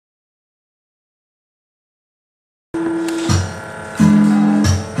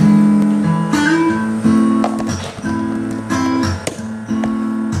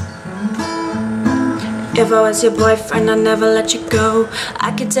If I was your boyfriend, I'd never let you go.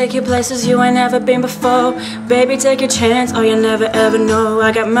 I could take you places you ain't never been before. Baby, take a chance, or you'll never ever know.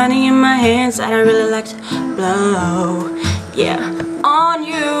 I got money in my hands that I really like to blow. Yeah, on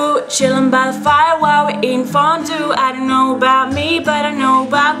you, chillin' by the fire while we're eating fondue. I don't know about me, but I know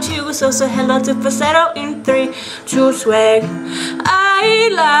about you. So say hello to falsetto in 3, 2, swag. I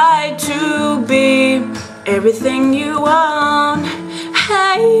like to be everything you want.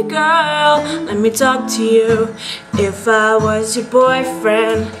 Hey girl, let me talk to you. If I was your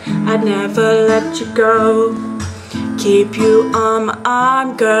boyfriend, I'd never let you go. Keep you on my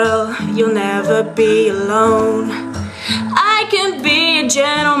arm, girl, you'll never be alone. I can be a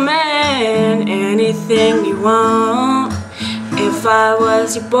gentleman, anything you want. If I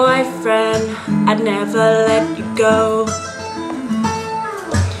was your boyfriend, I'd never let you go.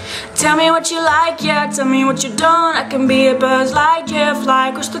 Tell me what you like, yeah, tell me what you don't. I can be a Buzz Lightyear, fly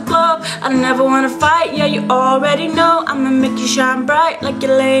across the globe. I never wanna fight, yeah, you already know. I'ma make you shine bright like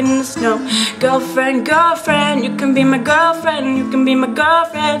you're laying in the snow. Girlfriend, girlfriend, you can be my girlfriend. You can be my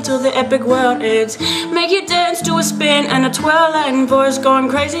girlfriend till the epic world ends. Make you dance to a spin and a twirl, and voice going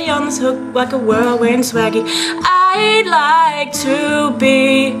crazy on this hook like a whirlwind swaggy. I'd like to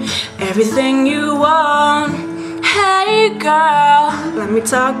be everything you want. Hey girl, let me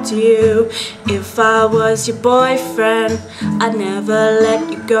talk to you. If I was your boyfriend, I'd never let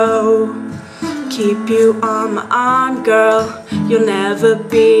you go. Keep you on my arm, girl, you'll never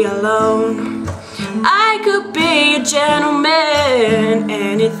be alone. I could be a gentleman,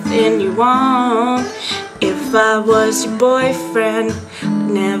 anything you want. If I was your boyfriend, I'd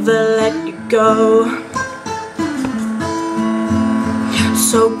never let you go.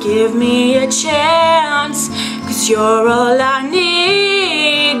 So give me a chance, 'cause you're all I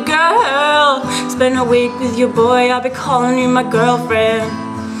need, girl. Spend a week with your boy, I'll be calling you my girlfriend.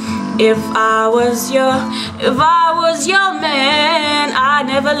 If I was your man, I'd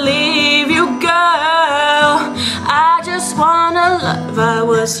never leave you, girl. I just wanna love. If I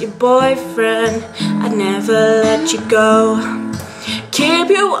was your boyfriend, I'd never let you go. Keep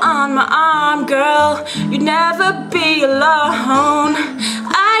you on my arm, girl, you'd never be alone.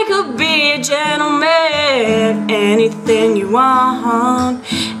 I could be a gentleman, anything you want.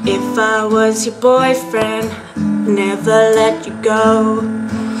 If I was your boyfriend, I'd never let you go.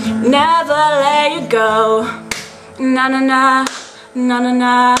 Never let you go. Na na na, na na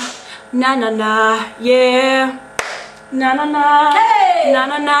na, na na na, yeah. Na na na, hey! Na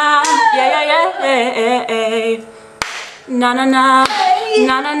na na, yeah yeah yeah. Na na na,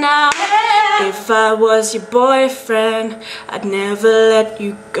 na na na. If I was your boyfriend, I'd never let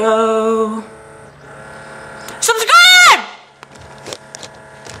you go.